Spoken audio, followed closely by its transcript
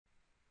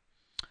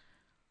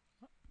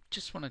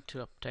Just wanted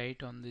to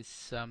update on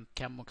this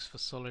Camworks for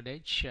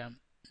Solidedge.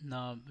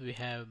 Now we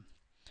have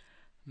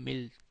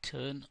mill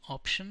turn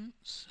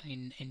options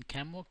in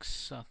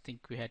Camworks. I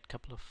think we had a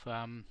couple of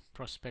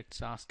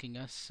prospects asking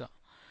us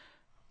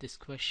this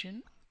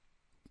question.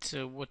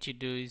 So what you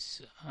do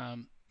is,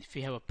 if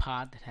you have a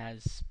part that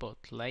has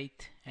both lathe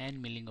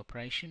and milling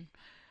operation,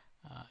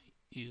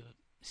 you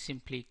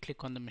simply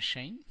click on the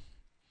machine,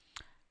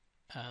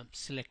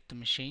 select the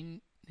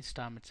machine. This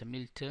time it's a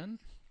mill turn.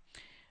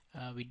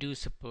 We do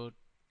support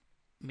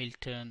mill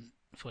turn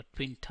for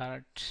twin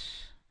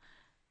turrets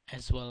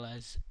as well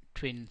as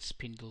twin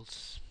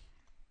spindles.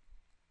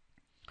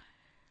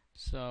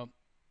 So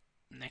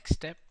next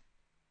step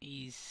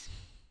is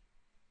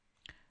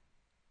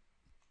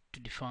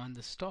to define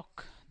the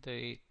stock,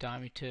 the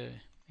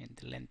diameter and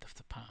the length of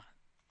the part.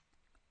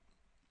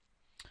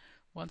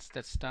 Once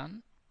that's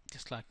done,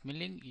 just like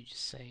milling, you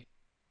just say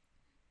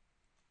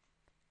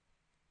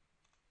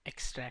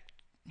extract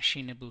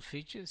machinable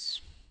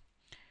features.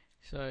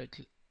 So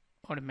it'll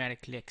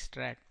automatically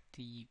extract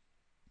the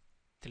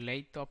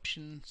lathe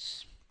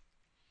options,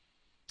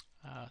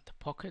 the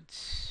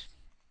pockets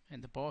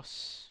and the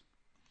boss,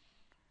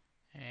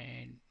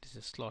 and there's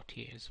a slot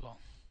here as well.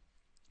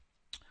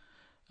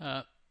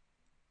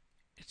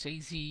 It's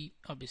easy.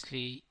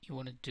 Obviously you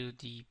want to do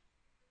the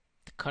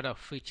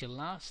cutoff feature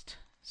last,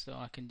 so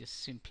I can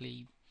just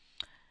simply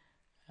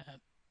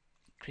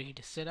create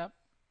a setup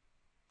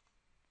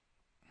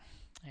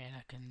and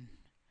I can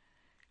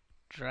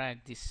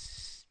drag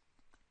this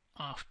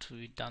after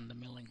we've done the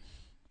milling.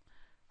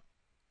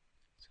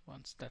 So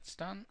once that's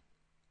done,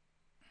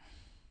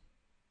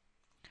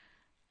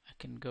 I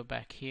can go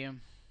back here,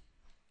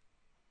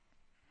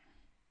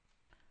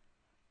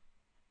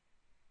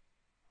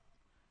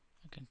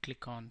 I can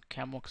click on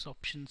Camworks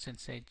options and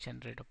say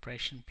generate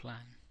operation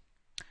plan.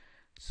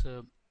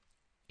 So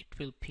it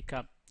will pick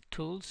up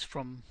tools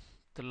from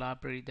the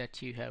library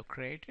that you have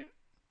created.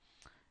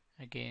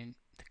 Again,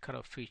 the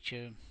cutoff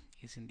feature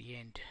is in the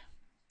end.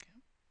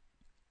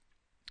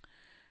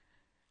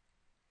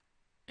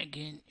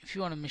 Again, if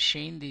you want to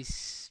machine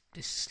this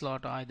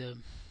slot either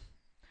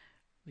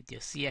with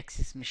your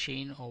Z-axis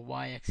machine or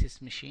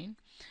Y-axis machine,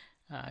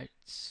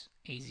 it's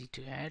easy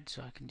to add.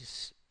 So I can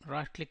just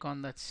right click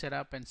on that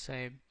setup and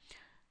say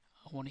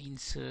I want to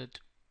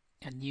insert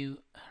a new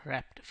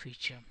wrapped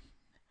feature.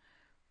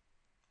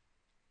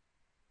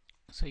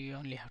 So you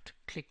only have to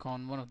click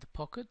on one of the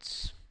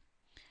pockets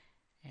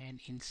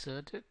and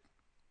insert it.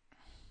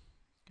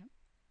 Okay.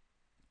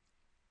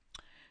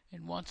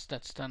 And once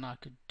that's done, I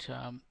could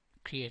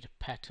create a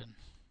pattern.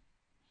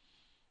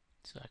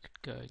 So I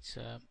could go, it's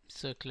a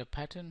circular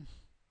pattern,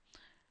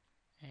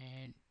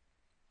 and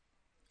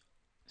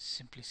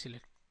simply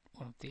select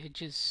one of the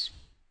edges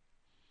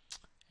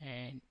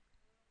and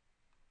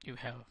you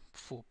have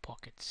 4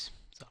 pockets.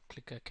 So I'll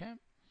click OK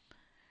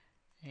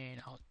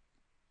and I'll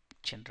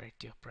generate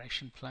the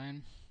operation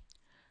plan.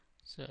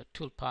 So a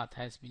toolpath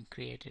has been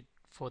created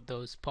for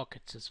those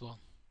pockets as well,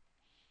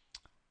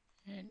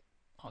 and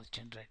I'll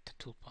generate the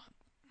toolpath.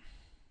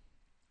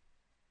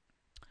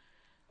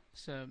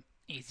 So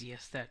easy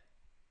as that.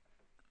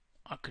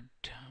 I could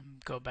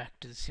go back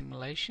to the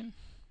simulation,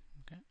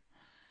 okay,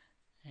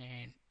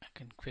 and I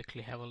can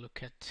quickly have a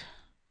look at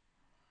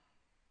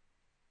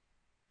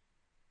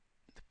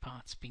the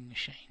parts being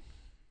machined.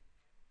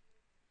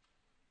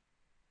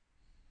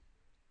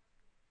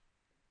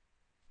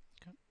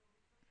 Okay.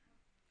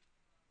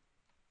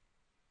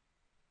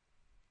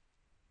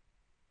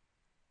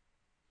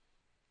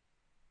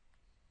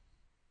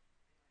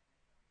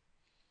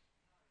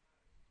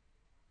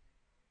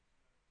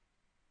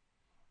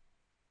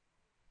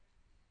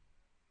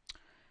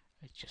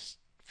 It's just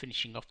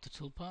finishing off the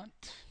toolpath.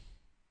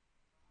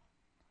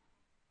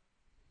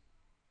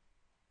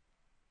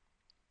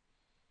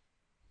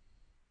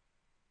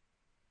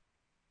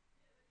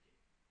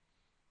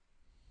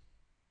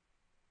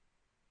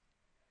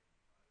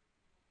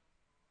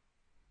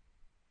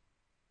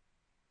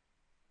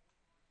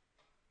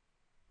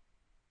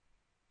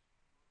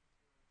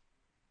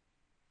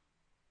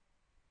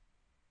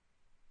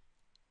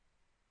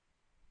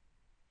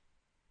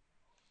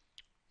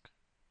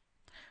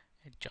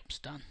 Job's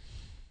done.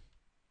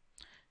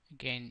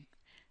 Again,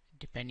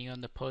 depending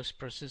on the post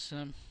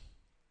processor,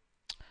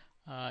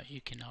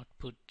 you can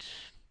output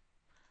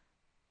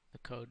the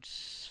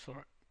codes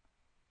for